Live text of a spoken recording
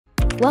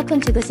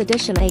Welcome to this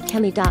edition of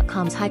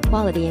ECHEMI.com's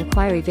high-quality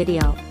inquiry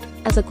video.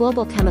 As a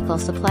global chemical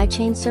supply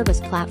chain service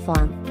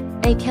platform,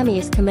 ECHEMI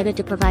is committed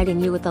to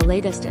providing you with the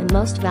latest and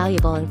most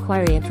valuable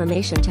inquiry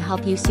information to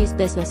help you seize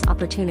business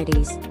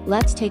opportunities.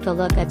 Let's take a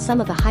look at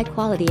some of the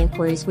high-quality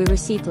inquiries we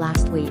received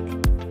last week.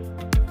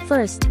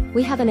 First,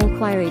 we have an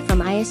inquiry from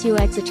ISU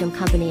ECHEMI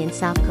Company in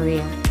South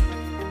Korea.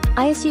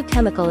 ISU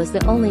Chemical is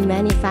the only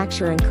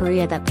manufacturer in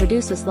Korea that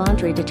produces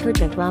laundry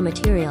detergent raw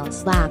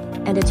materials (LAB)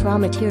 and its raw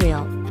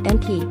material,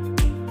 NP.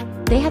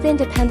 They have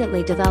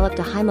independently developed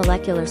a high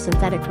molecular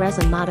synthetic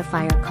resin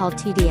modifier called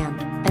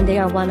TDM, and they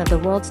are one of the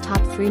world's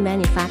top 3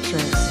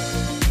 manufacturers.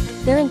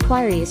 Their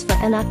inquiry is for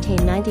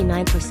N-octane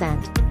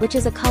 99%, which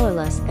is a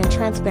colorless and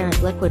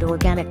transparent liquid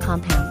organic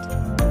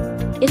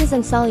compound. It is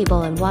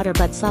insoluble in water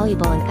but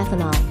soluble in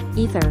ethanol,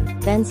 ether,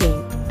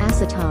 benzene,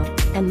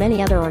 acetone, and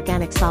many other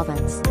organic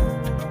solvents.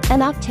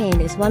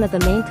 N-octane is one of the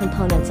main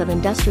components of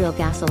industrial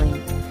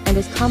gasoline, and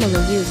is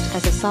commonly used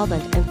as a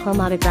solvent and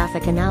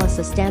chromatographic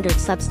analysis standard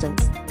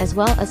substance, as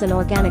well as an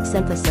organic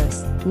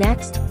synthesis.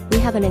 Next, we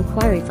have an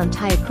inquiry from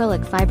Thai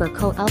Acrylic Fiber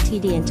Co.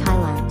 Ltd. in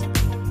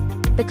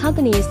Thailand. The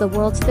company is the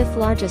world's 5th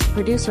largest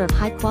producer of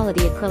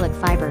high-quality acrylic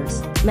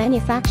fibers,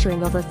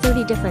 manufacturing over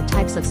 30 different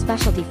types of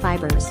specialty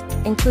fibers,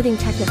 including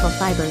technical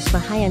fibers for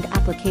high-end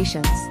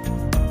applications.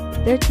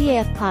 Their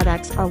TAF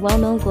products are well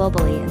known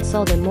globally and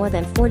sold in more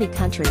than 40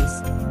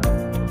 countries.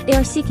 They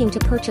are seeking to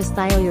purchase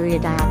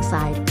thiourea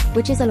dioxide,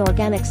 which is an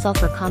organic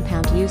sulfur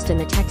compound used in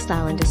the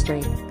textile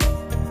industry.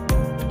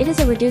 It is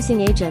a reducing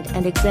agent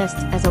and exists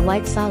as a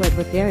white solid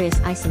with various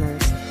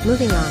isomers.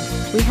 Moving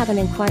on, we have an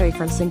inquiry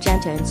from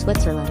Syngenta in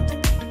Switzerland.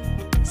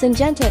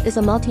 Syngenta is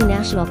a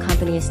multinational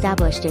company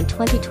established in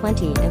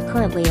 2020 and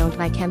currently owned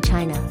by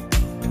ChemChina.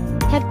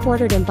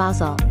 Headquartered in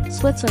Basel,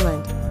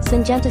 Switzerland,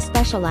 Syngenta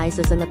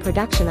specializes in the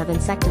production of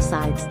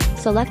insecticides,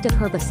 selective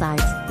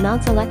herbicides,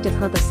 non-selective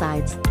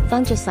herbicides,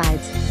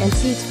 fungicides, and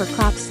seeds for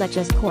crops such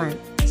as corn,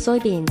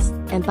 soybeans,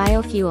 and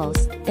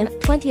biofuels. In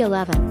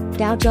 2011,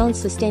 Dow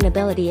Jones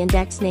Sustainability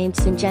Index named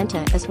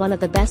Syngenta as one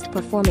of the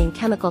best-performing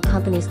chemical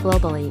companies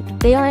globally.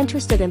 They are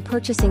interested in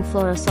purchasing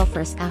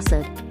fluorosulfurous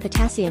acid,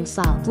 potassium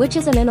salt, which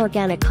is an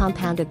inorganic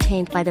compound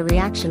obtained by the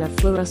reaction of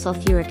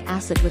fluorosulfuric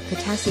acid with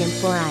potassium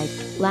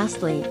fluoride.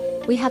 Lastly,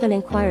 we have an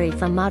inquiry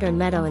from Modern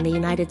Meadow in the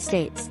United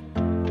States.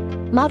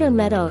 Modern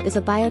Meadow is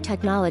a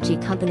biotechnology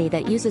company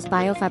that uses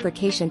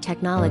biofabrication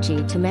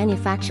technology to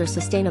manufacture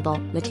sustainable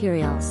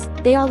materials.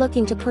 They are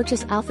looking to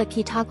purchase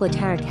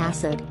alpha-ketoglutarate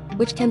acid,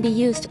 which can be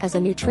used as a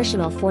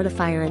nutritional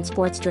fortifier in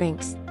sports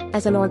drinks,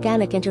 as an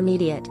organic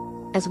intermediate,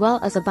 as well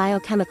as a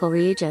biochemical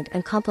reagent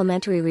and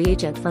complementary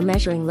reagent for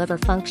measuring liver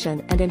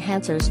function and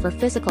enhancers for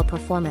physical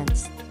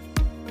performance.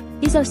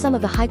 These are some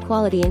of the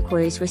high-quality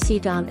inquiries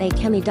received on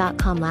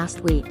ECHEMI.com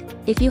last week.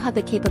 If you have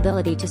the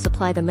capability to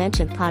supply the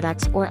mentioned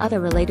products or other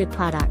related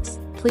products,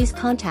 please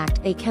contact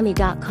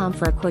ECHEMI.com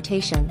for a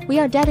quotation. We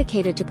are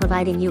dedicated to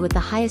providing you with the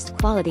highest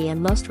quality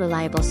and most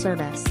reliable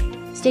service.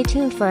 Stay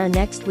tuned for our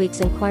next week's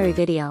inquiry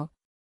video.